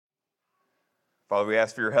Father, we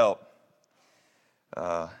ask for your help.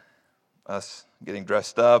 Us getting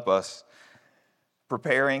dressed up, us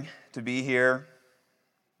preparing to be here.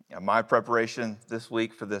 My preparation this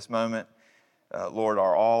week for this moment, Lord,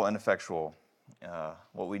 are all ineffectual.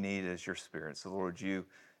 What we need is your Spirit. So, Lord, you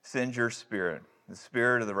send your Spirit, the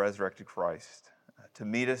Spirit of the resurrected Christ, to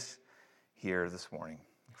meet us here this morning.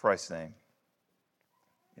 In Christ's name,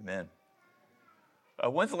 amen.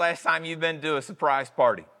 When's the last time you've been to a surprise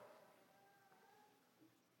party?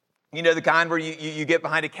 You know, the kind where you get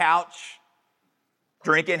behind a couch,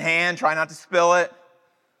 drink in hand, try not to spill it.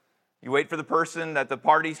 You wait for the person that the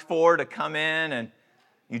party's for to come in, and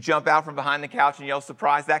you jump out from behind the couch and yell,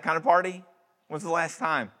 surprise, that kind of party? When's the last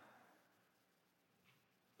time?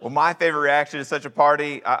 Well, my favorite reaction to such a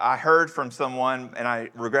party, I heard from someone, and I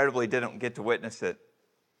regrettably didn't get to witness it.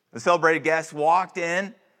 The celebrated guest walked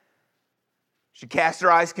in. She cast her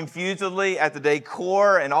eyes confusedly at the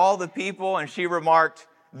decor and all the people, and she remarked,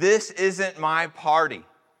 "This isn't my party.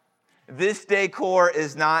 This decor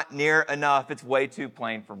is not near enough. It's way too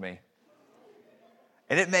plain for me."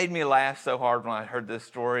 And it made me laugh so hard when I heard this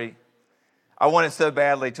story. I wanted so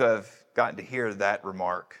badly to have gotten to hear that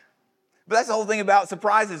remark. But that's the whole thing about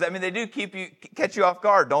surprises. I mean, they do catch you off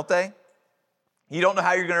guard, don't they? You don't know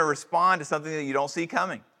how you're going to respond to something that you don't see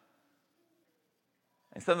coming.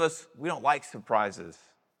 And some of us, we don't like surprises.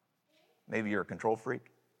 Maybe you're a control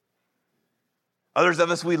freak. Others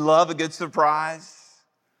of us, we love a good surprise.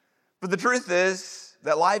 But the truth is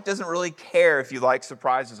that life doesn't really care if you like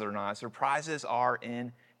surprises or not. Surprises are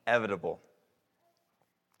inevitable.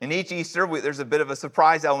 In each Easter, there's a bit of a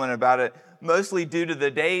surprise element about it, mostly due to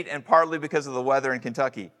the date and partly because of the weather in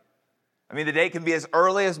Kentucky. I mean, the date can be as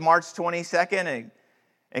early as March 22nd, and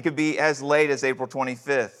it could be as late as April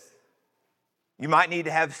 25th. You might need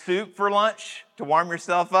to have soup for lunch to warm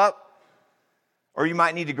yourself up, or you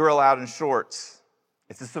might need to grill out in shorts.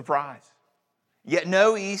 It's a surprise. Yet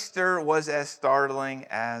no Easter was as startling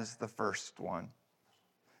as the first one.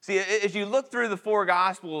 See, as you look through the four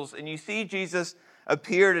Gospels and you see Jesus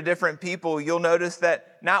appear to different people, you'll notice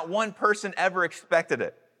that not one person ever expected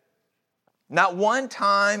it. Not one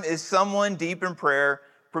time is someone deep in prayer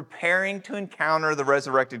preparing to encounter the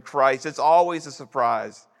resurrected Christ. It's always a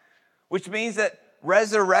surprise, which means that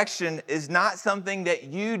resurrection is not something that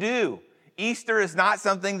you do. Easter is not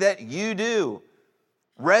something that you do.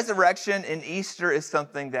 Resurrection in Easter is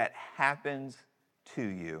something that happens to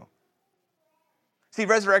you. See,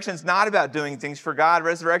 resurrection is not about doing things for God.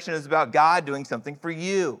 Resurrection is about God doing something for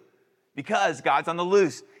you. Because God's on the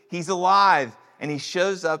loose. He's alive, and he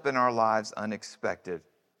shows up in our lives unexpected.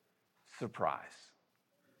 Surprise.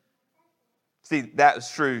 See, that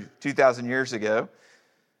was true 2,000 years ago.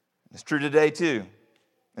 It's true today, too.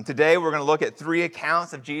 And today we're going to look at three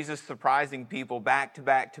accounts of Jesus surprising people back to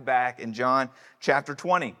back to back in John chapter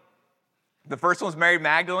 20. The first one's Mary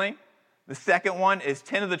Magdalene. The second one is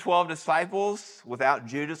 10 of the 12 disciples without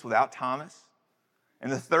Judas, without Thomas. And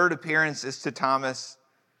the third appearance is to Thomas,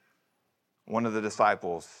 one of the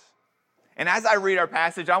disciples. And as I read our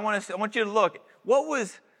passage, I want you to look. What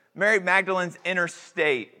was Mary Magdalene's inner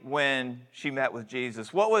state when she met with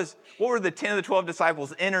Jesus? What were the 10 of the 12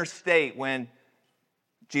 disciples' inner state when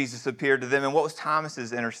Jesus appeared to them? And what was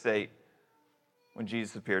Thomas's inner state when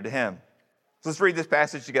Jesus appeared to him? So let's read this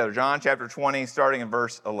passage together. John chapter 20, starting in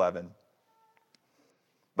verse 11.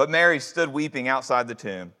 But Mary stood weeping outside the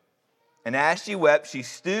tomb. And as she wept, she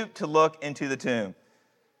stooped to look into the tomb.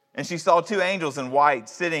 And she saw two angels in white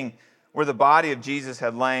sitting where the body of Jesus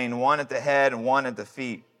had lain, one at the head and one at the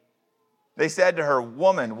feet. They said to her,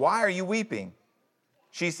 "Woman, why are you weeping?"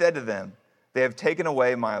 She said to them, "They have taken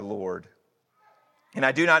away my Lord, and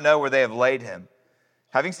I do not know where they have laid him."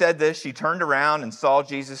 Having said this, she turned around and saw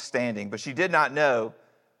Jesus standing, but she did not know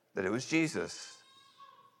that it was Jesus.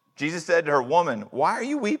 Jesus said to her, "Woman, why are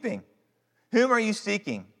you weeping? Whom are you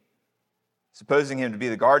seeking?" Supposing him to be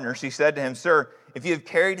the gardener, she said to him, "Sir, if you have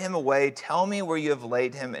carried him away, tell me where you have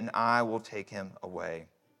laid him, and I will take him away."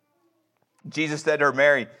 Jesus said to her,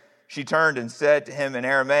 "Mary." She turned and said to him in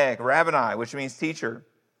Aramaic, "Rabboni," which means teacher.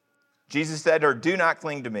 Jesus said to her, "Do not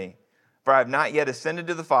cling to me, for I have not yet ascended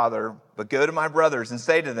to the Father, but go to my brothers and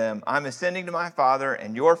say to them, I'm ascending to my Father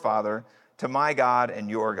and your Father, to my God and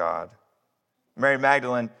your God." Mary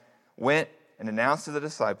Magdalene went and announced to the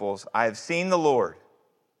disciples, "I have seen the Lord,"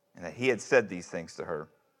 and that he had said these things to her.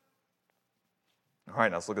 All right,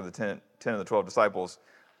 now let's look at the 10 of the 12 disciples.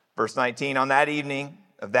 Verse 19, on that evening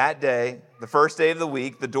of that day, the first day of the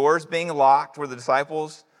week, the doors being locked where the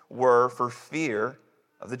disciples were for fear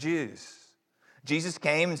of the Jews, Jesus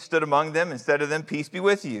came and stood among them and said to them, "Peace be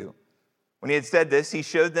with you." When he had said this, he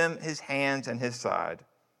showed them his hands and his side.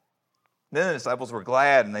 Then the disciples were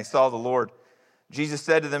glad, and they saw the Lord. Jesus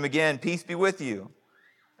said to them again, "Peace be with you.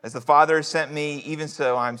 As the Father has sent me, even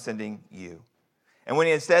so I'm sending you." And when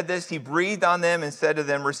he had said this, he breathed on them and said to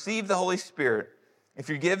them, "Receive the Holy Spirit. If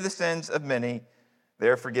you forgive the sins of many, they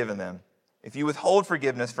are forgiven them. If you withhold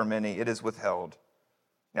forgiveness from many, it is withheld."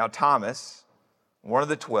 Now Thomas, one of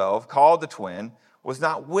the 12, called the twin, was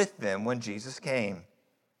not with them when Jesus came.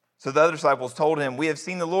 So the other disciples told him, "We have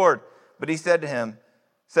seen the Lord." But he said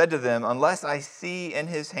to them, "Unless I see in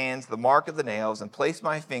his hands the mark of the nails, and place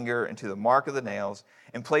my finger into the mark of the nails,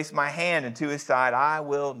 and place my hand into his side, I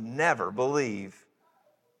will never believe."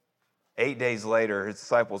 8 days later, his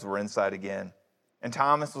disciples were inside again, and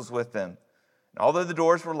Thomas was with them. And although the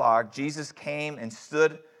doors were locked, Jesus came and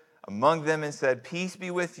stood among them and said, "Peace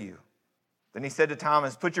be with you." Then he said to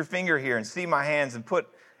Thomas, "Put your finger here and see my hands, and put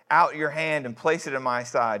out your hand and place it in my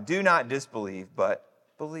side. Do not disbelieve, but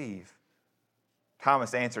believe."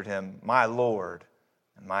 Thomas answered him, "My Lord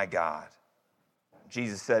and my God."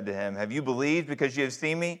 Jesus said to him, "Have you believed because you have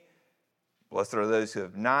seen me? Blessed are those who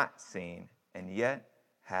have not seen and yet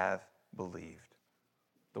have believed."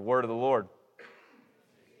 The word of the Lord.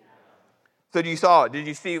 So did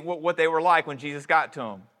you see what they were like when Jesus got to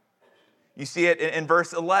them? You see it in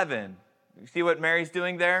verse 11. You see what Mary's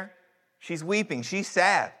doing there? She's weeping. She's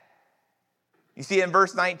sad. You see it in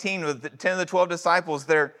verse 19 with the 10 of the 12 disciples.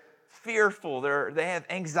 They're fearful. They have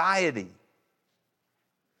anxiety.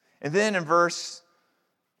 And then in verse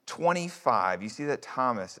 25, you see that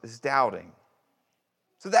Thomas is doubting.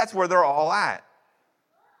 So that's where they're all at.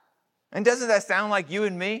 And doesn't that sound like you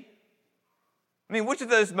and me? I mean, which of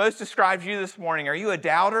those most describes you this morning? Are you a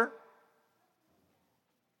doubter?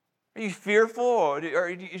 Are you fearful? Or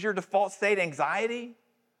is your default state anxiety?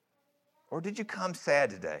 Or did you come sad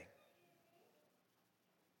today?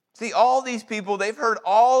 See, all these people, they've heard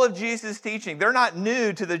all of Jesus' teaching. They're not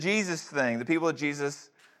new to the Jesus thing, the people that Jesus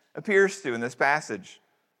appears to in this passage.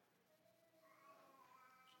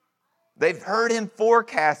 They've heard him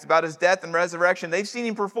forecast about his death and resurrection. They've seen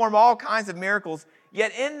him perform all kinds of miracles.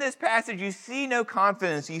 Yet in this passage, you see no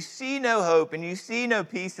confidence, you see no hope, and you see no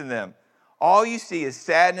peace in them. All you see is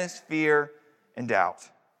sadness, fear, and doubt.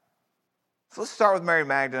 So let's start with Mary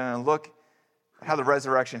Magdalene and look at how the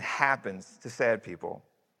resurrection happens to sad people.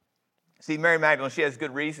 See, Mary Magdalene, she has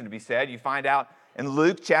good reason to be sad. You find out in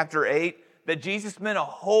Luke chapter 8 that Jesus meant a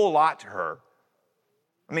whole lot to her.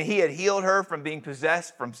 I mean, he had healed her from being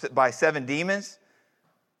possessed by 7 demons.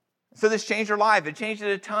 So this changed her life. It changed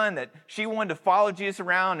it a ton that she wanted to follow Jesus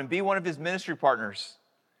around and be one of his ministry partners.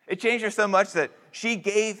 It changed her so much that she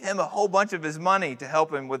gave him a whole bunch of his money to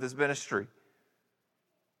help him with his ministry.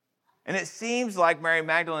 And it seems like Mary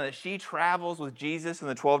Magdalene that she travels with Jesus and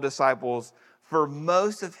the 12 disciples for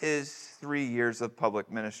most of his 3 years of public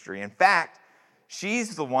ministry. In fact,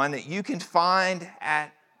 she's the one that you can find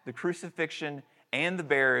at the crucifixion and the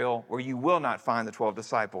burial where you will not find the 12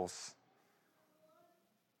 disciples.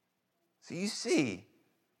 So you see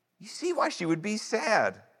why she would be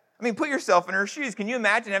sad. I mean, put yourself in her shoes. Can you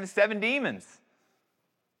imagine having 7 demons?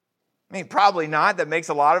 I mean, probably not. That makes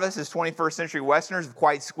a lot of us as 21st century Westerners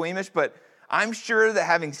quite squeamish, but I'm sure that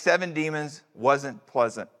having 7 demons wasn't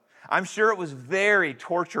pleasant. I'm sure it was very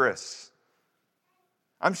torturous.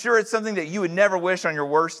 I'm sure it's something that you would never wish on your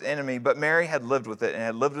worst enemy, but Mary had lived with it and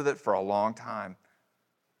had lived with it for a long time.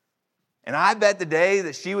 And I bet the day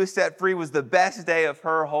that she was set free was the best day of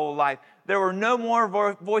her whole life. There were no more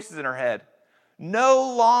voices in her head.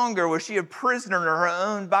 No longer was she a prisoner in her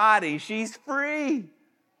own body. She's free.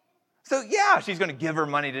 So yeah, she's going to give her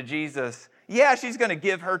money to Jesus. Yeah, she's going to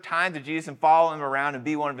give her time to Jesus and follow him around and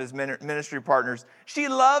be one of his ministry partners. She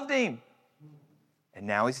loved him. And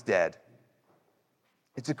now he's dead.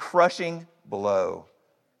 It's a crushing blow.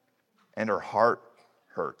 And her heart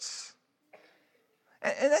hurts.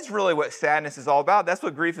 And that's really what sadness is all about. That's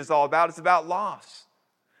what grief is all about. It's about loss.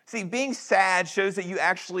 See, being sad shows that you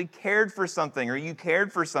actually cared for something or you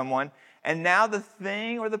cared for someone, and now the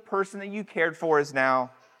thing or the person that you cared for is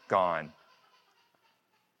now gone.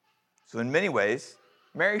 So in many ways,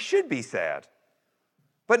 Mary should be sad.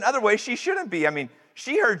 But in other ways, she shouldn't be. I mean,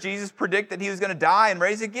 she heard Jesus predict that he was going to die and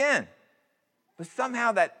raise again. But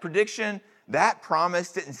somehow that prediction, that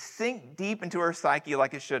promise didn't sink deep into her psyche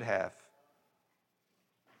like it should have.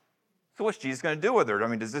 So what's Jesus going to do with her? I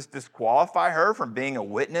mean, does this disqualify her from being a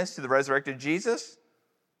witness to the resurrected Jesus?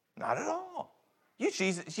 Not at all. You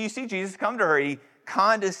see Jesus come to her. He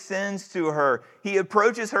condescends to her. He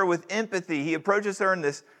approaches her with empathy. He approaches her in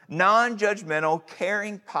this non-judgmental,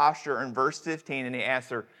 caring posture in verse 15, and he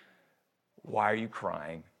asks her, "Why are you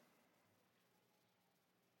crying?"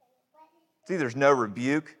 See, there's no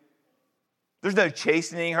rebuke. There's no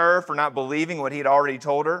chastening her for not believing what he had already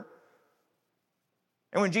told her.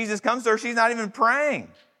 And when Jesus comes to her, she's not even praying.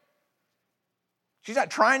 She's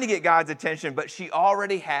not trying to get God's attention, but she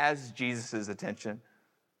already has Jesus' attention.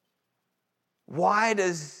 Why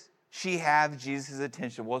does she have Jesus'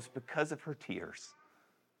 attention? Well, it's because of her tears.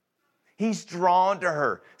 He's drawn to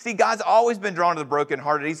her. See, God's always been drawn to the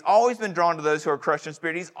brokenhearted. He's always been drawn to those who are crushed in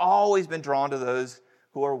spirit. He's always been drawn to those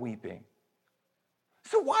who are weeping.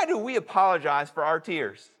 So why do we apologize for our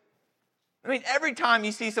tears? I mean, every time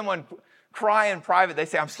you see someone cry in private, they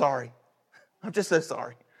say, I'm sorry. I'm just so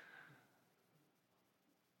sorry.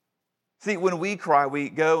 See, when we cry, we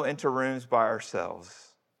go into rooms by ourselves.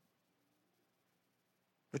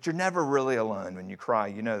 But you're never really alone when you cry.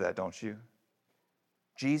 You know that, don't you?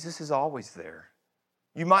 Jesus is always there.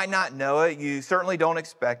 You might not know it. You certainly don't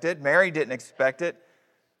expect it. Mary didn't expect it.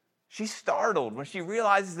 She's startled when she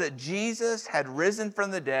realizes that Jesus had risen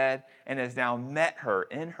from the dead and has now met her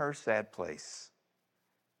in her sad place.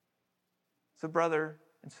 So, brother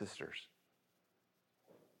and sisters,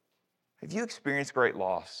 have you experienced great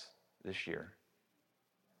loss this year?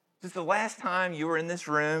 Since the last time you were in this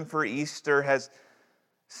room for Easter, has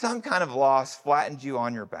some kind of loss flattened you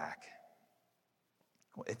on your back?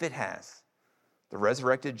 Well, if it has, the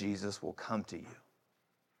resurrected Jesus will come to you.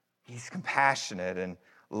 He's compassionate and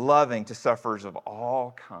loving to sufferers of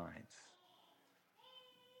all kinds.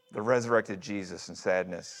 The resurrected Jesus in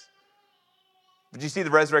sadness. But you see the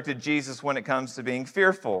resurrected Jesus when it comes to being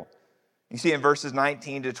fearful. You see in verses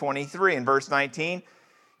 19 to 23. In verse 19,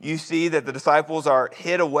 you see that the disciples are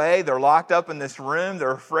hid away. They're locked up in this room.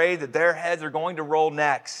 They're afraid that their heads are going to roll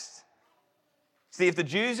next. See, if the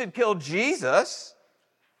Jews had killed Jesus,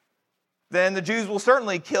 then the Jews will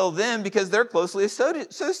certainly kill them because they're closely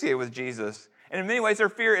associated with Jesus. And in many ways, their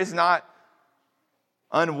fear is not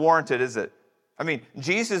unwarranted, is it? I mean,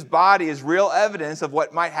 Jesus' body is real evidence of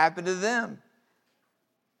what might happen to them.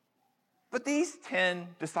 But these 10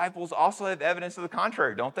 disciples also have evidence to the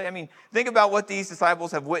contrary, don't they? I mean, think about what these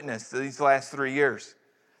disciples have witnessed these last 3 years.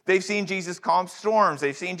 They've seen Jesus calm storms.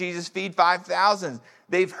 They've seen Jesus feed 5,000.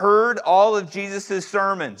 They've heard all of Jesus'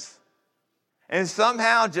 sermons. And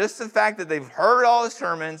somehow, just the fact that they've heard all his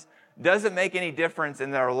sermons doesn't make any difference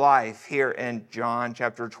in their life here in John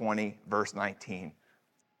chapter 20, verse 19.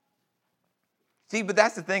 See, but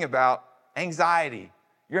that's the thing about anxiety.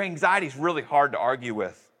 Your anxiety is really hard to argue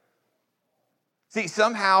with. See,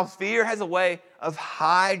 somehow fear has a way of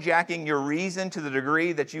hijacking your reason to the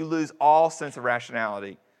degree that you lose all sense of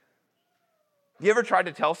rationality. You ever tried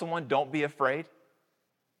to tell someone, don't be afraid?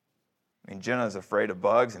 I mean, Jenna's afraid of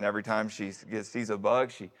bugs, and every time she sees a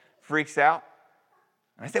bug, she freaks out.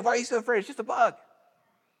 And I say, why are you so afraid? It's just a bug.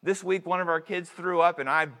 This week, one of our kids threw up, and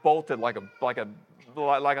I bolted like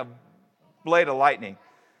a blade of lightning.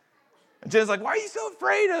 And Jenna's like, why are you so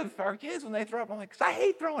afraid of our kids when they throw up? I'm like, because I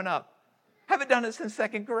hate throwing up. Haven't done it since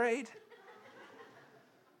 2nd grade.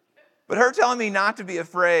 But her telling me not to be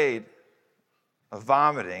afraid of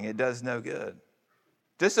vomiting, it does no good.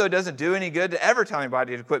 Just so it doesn't do any good to ever tell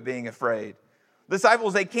anybody to quit being afraid. The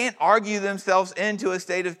disciples, they can't argue themselves into a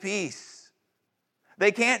state of peace.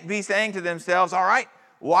 They can't be saying to themselves, all right,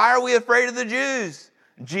 why are we afraid of the Jews?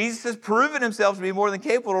 Jesus has proven himself to be more than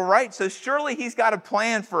capable, right? So surely he's got a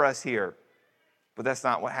plan for us here. But that's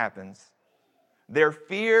not what happens. Their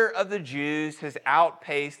fear of the Jews has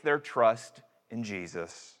outpaced their trust in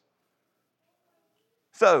Jesus.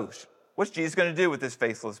 So, what's Jesus going to do with this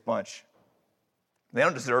faithless bunch? They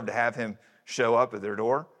don't deserve to have him show up at their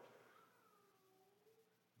door.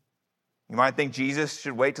 You might think Jesus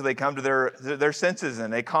should wait till they come to their senses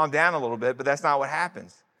and they calm down a little bit, but that's not what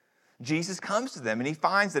happens. Jesus comes to them and he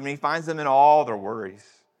finds them in all their worries.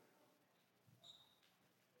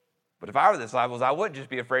 But if I were the disciples, I wouldn't just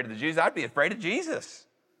be afraid of the Jews, I'd be afraid of Jesus.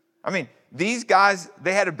 I mean, these guys,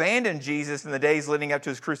 they had abandoned Jesus in the days leading up to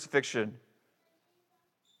his crucifixion.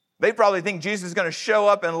 They probably think Jesus is going to show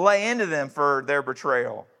up and lay into them for their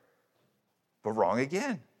betrayal. But wrong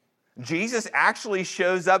again. Jesus actually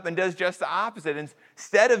shows up and does just the opposite.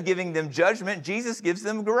 Instead of giving them judgment, Jesus gives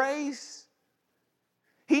them grace.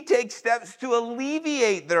 He takes steps to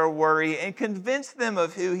alleviate their worry and convince them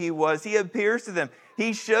of who he was. He appears to them.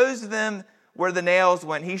 He shows them where the nails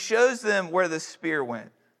went. He shows them where the spear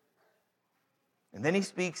went. And then he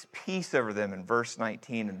speaks peace over them in verse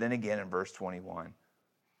 19 and then again in verse 21.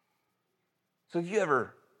 So have you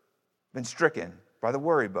ever been stricken by the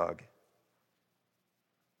worry bug?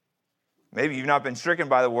 Maybe you've not been stricken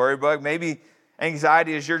by the worry bug. Maybe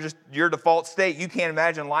anxiety is your default state. You can't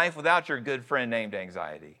imagine life without your good friend named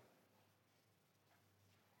anxiety.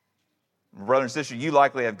 Brother and sister, you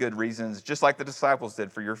likely have good reasons, just like the disciples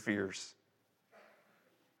did, for your fears.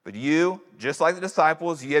 But you, just like the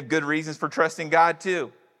disciples, you have good reasons for trusting God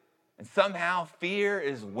too. And somehow fear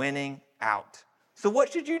is winning out. So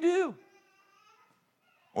what should you do?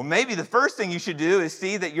 Well, maybe the first thing you should do is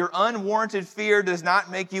see that your unwarranted fear does not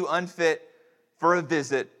make you unfit for a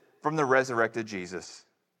visit from the resurrected Jesus.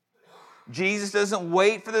 Jesus doesn't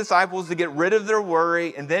wait for the disciples to get rid of their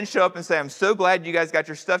worry and then show up and say, I'm so glad you guys got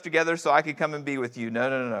your stuff together so I could come and be with you.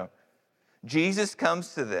 No. Jesus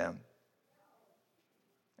comes to them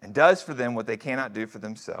and does for them what they cannot do for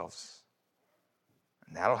themselves.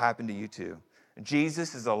 And that'll happen to you too.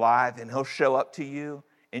 Jesus is alive, and he'll show up to you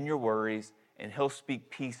in your worries, and he'll speak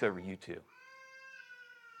peace over you too.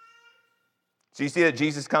 So you see that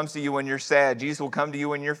Jesus comes to you when you're sad. Jesus will come to you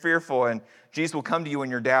when you're fearful, and Jesus will come to you when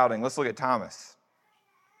you're doubting. Let's look at Thomas.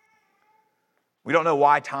 We don't know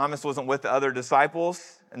why Thomas wasn't with the other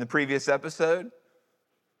disciples in the previous episode.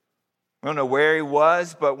 We don't know where he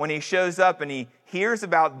was, but when he shows up and he hears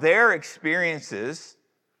about their experiences,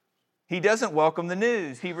 he doesn't welcome the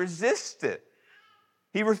news. He resists it.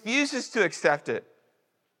 He refuses to accept it.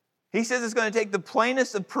 He says it's going to take the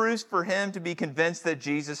plainest of proofs for him to be convinced that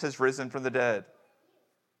Jesus has risen from the dead.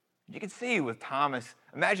 You can see with Thomas,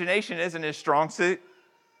 imagination isn't his strong suit.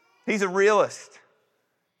 He's a realist.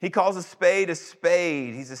 He calls a spade a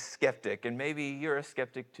spade. He's a skeptic, and maybe you're a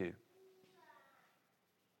skeptic too.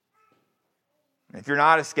 If you're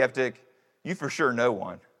not a skeptic, you for sure know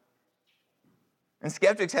one. And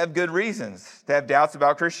skeptics have good reasons to have doubts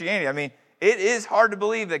about Christianity. I mean, it is hard to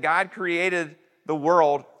believe that God created the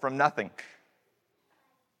world from nothing.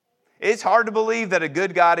 It's hard to believe that a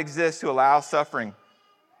good God exists who allows suffering.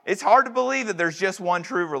 It's hard to believe that there's just one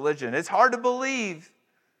true religion. It's hard to believe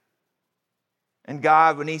in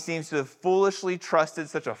God when he seems to have foolishly trusted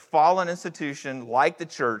such a fallen institution like the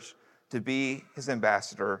church to be his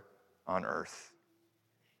ambassador on earth.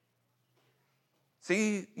 So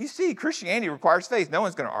you see, Christianity requires faith. No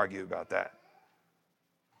one's going to argue about that.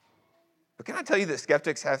 But can I tell you that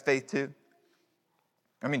skeptics have faith too?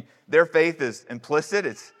 I mean, their faith is implicit.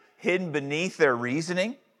 It's hidden beneath their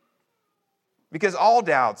reasoning. Because all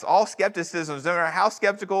doubts, all skepticisms, no matter how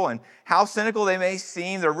skeptical and how cynical they may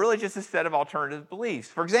seem, they're really just a set of alternative beliefs.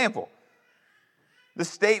 For example, the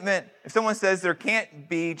statement, if someone says there can't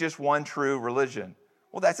be just one true religion,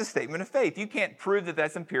 well, that's a statement of faith. You can't prove that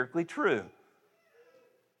that's empirically true.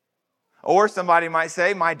 Or somebody might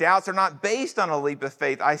say, my doubts are not based on a leap of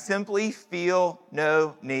faith. I simply feel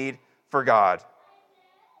no need for God.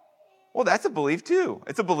 Well, that's a belief too.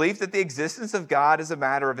 It's a belief that the existence of God is a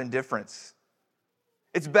matter of indifference.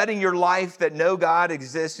 It's betting your life that no God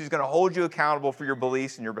exists who's going to hold you accountable for your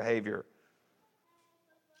beliefs and your behavior.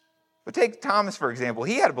 But take Thomas, for example.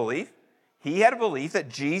 He had a belief. He had a belief that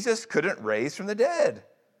Jesus couldn't raise from the dead.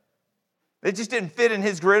 It just didn't fit in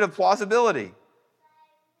his grid of plausibility.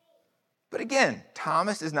 But again,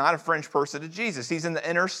 Thomas is not a fringe person to Jesus. He's in the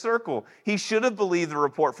inner circle. He should have believed the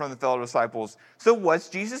report from the fellow disciples. So what's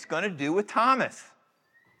Jesus going to do with Thomas?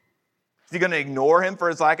 Is he going to ignore him for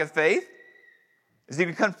his lack of faith? Is he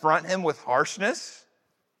going to confront him with harshness?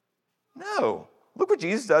 No. Look what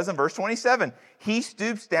Jesus does in verse 27. He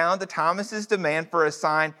stoops down to Thomas's demand for a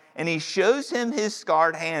sign, and he shows him his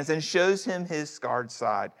scarred hands and shows him his scarred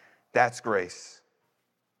side. That's grace.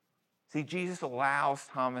 See, Jesus allows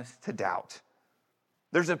Thomas to doubt.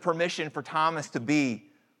 There's a permission for Thomas to be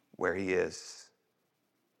where he is.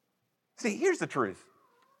 See, here's the truth.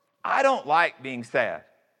 I don't like being sad.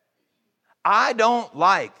 I don't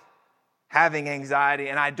like having anxiety,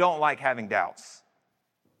 and I don't like having doubts.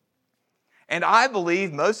 And I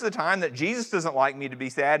believe most of the time that Jesus doesn't like me to be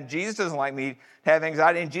sad, and Jesus doesn't like me to have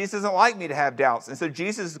anxiety, and Jesus doesn't like me to have doubts. And so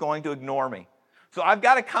Jesus is going to ignore me. So I've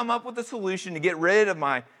got to come up with a solution to get rid of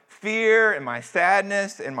my fear and my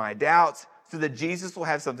sadness and my doubts so that Jesus will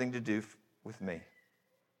have something to do with me.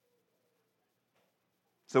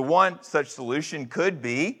 So one such solution could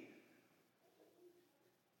be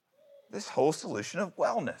this whole solution of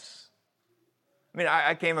wellness. I mean,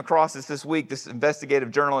 I came across this week, this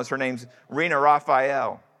investigative journalist, her name's Rena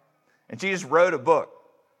Raphael, and she just wrote a book.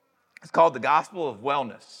 It's called The Gospel of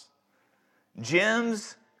Wellness.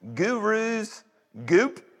 Gyms, gurus,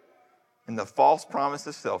 goop, and the false promise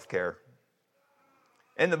of self-care.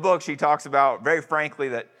 In the book, she talks about, very frankly,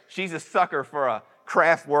 that she's a sucker for a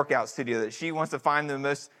craft workout studio, that she wants to find the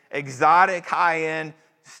most exotic, high-end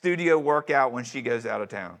studio workout when she goes out of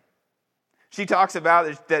town. She talks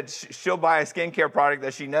about that she'll buy a skincare product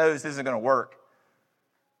that she knows isn't going to work.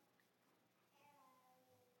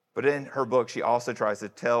 But in her book, she also tries to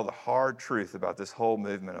tell the hard truth about this whole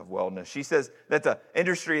movement of wellness. She says that the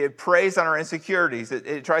industry, it preys on our insecurities.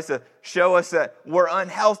 It tries to show us that we're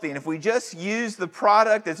unhealthy. And if we just use the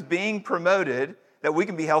product that's being promoted, that we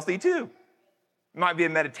can be healthy too. It might be a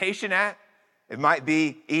meditation app. It might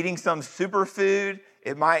be eating some superfood.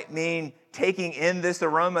 It might mean taking in this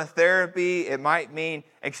aromatherapy. It might mean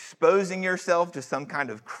exposing yourself to some kind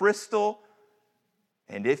of crystal.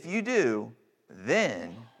 And if you do,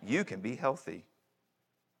 then you can be healthy.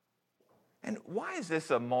 And why is this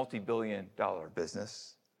a multi-billion-dollar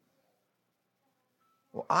business?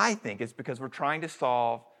 Well, I think it's because we're trying to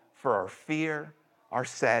solve for our fear, our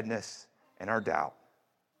sadness, and our doubt.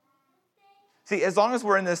 See, as long as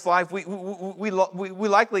we're in this life, we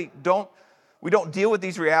likely don't deal with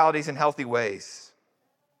these realities in healthy ways.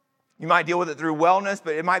 You might deal with it through wellness,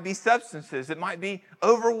 but it might be substances. It might be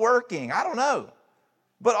overworking. I don't know.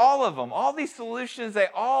 But all of them, all these solutions, they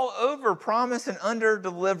all overpromise and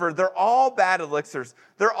underdeliver. They're all bad elixirs.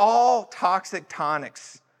 They're all toxic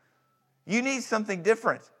tonics. You need something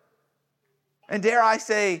different. And dare I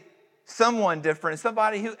say, someone different,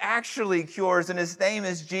 somebody who actually cures, and his name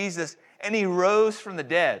is Jesus, and he rose from the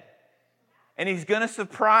dead. And he's going to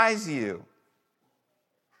surprise you.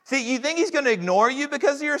 See, you think he's going to ignore you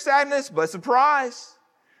because of your sadness, but surprise.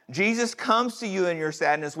 Jesus comes to you in your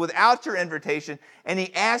sadness without your invitation, and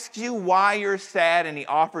he asks you why you're sad, and he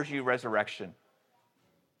offers you resurrection.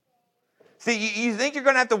 See, you think you're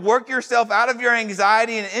going to have to work yourself out of your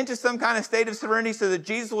anxiety and into some kind of state of serenity so that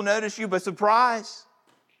Jesus will notice you, but surprise,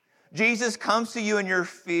 Jesus comes to you in your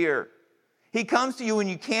fear. He comes to you when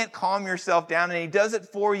you can't calm yourself down, and he does it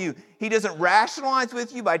for you. He doesn't rationalize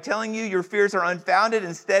with you by telling you your fears are unfounded.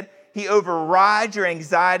 Instead, he overrides your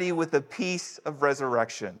anxiety with the peace of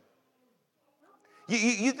resurrection.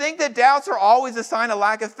 You think that doubts are always a sign of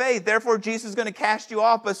lack of faith. Therefore, Jesus is going to cast you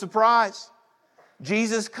off, but surprise.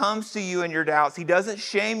 Jesus comes to you in your doubts. He doesn't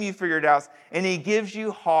shame you for your doubts, and he gives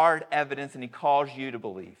you hard evidence, and he calls you to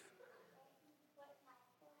believe.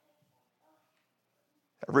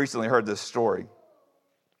 I recently heard this story.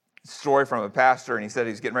 Story from a pastor, and he said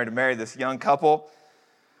he was getting ready to marry this young couple.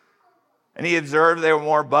 And he observed they were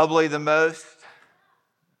more bubbly than most.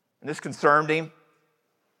 And this concerned him.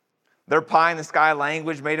 Their pie-in-the-sky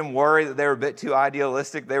language made him worry that they were a bit too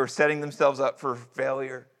idealistic. They were setting themselves up for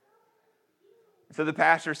failure. So the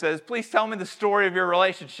pastor says, please tell me the story of your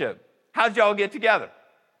relationship. How'd y'all get together?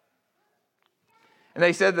 And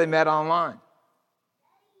they said they met online.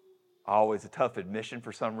 Always a tough admission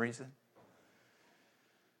for some reason.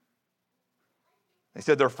 They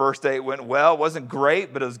said their first date went well. It wasn't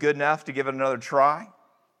great, but it was good enough to give it another try.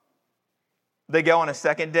 They go on a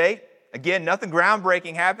second date. Again, nothing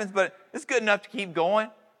groundbreaking happens, but it's good enough to keep going.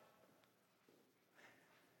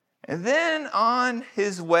 And then on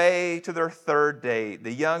his way to their third date,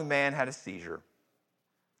 the young man had a seizure.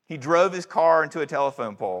 He drove his car into a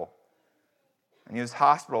telephone pole, and he was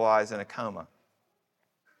hospitalized in a coma.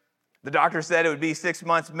 The doctor said it would be 6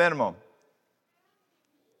 months minimum.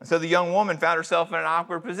 And so the young woman found herself in an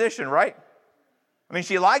awkward position, right? I mean,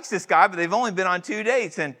 she likes this guy, but they've only been on 2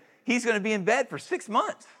 dates, and he's going to be in bed for 6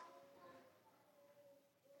 months.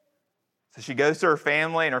 So she goes to her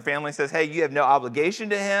family, and her family says, hey, you have no obligation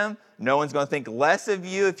to him. No one's going to think less of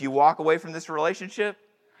you if you walk away from this relationship.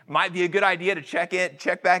 Might be a good idea to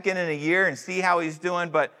check back in a year and see how he's doing,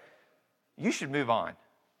 but you should move on.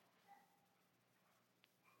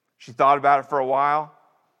 She thought about it for a while.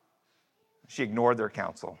 She ignored their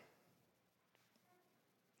counsel.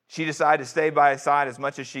 She decided to stay by his side as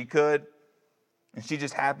much as she could, and she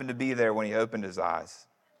just happened to be there when he opened his eyes.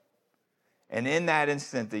 And in that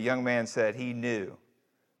instant, the young man said he knew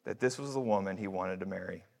that this was the woman he wanted to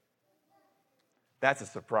marry. That's a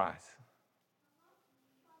surprise.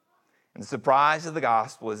 And the surprise of the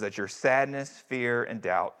gospel is that your sadness, fear, and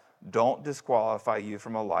doubt don't disqualify you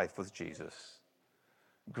from a life with Jesus.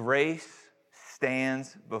 Grace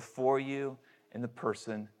stands before you in the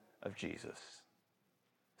person of Jesus.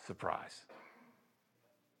 Surprise.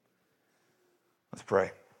 Let's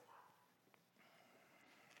pray.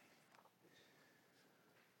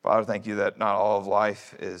 Father, thank you that not all of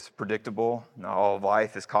life is predictable. Not all of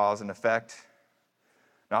life is cause and effect.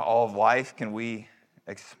 Not all of life can we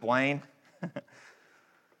explain.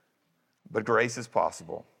 But grace is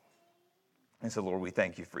possible. And so, Lord, we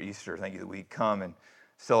thank you for Easter. Thank you that we come and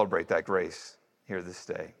celebrate that grace here this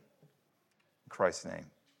day. In Christ's name,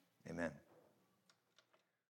 amen.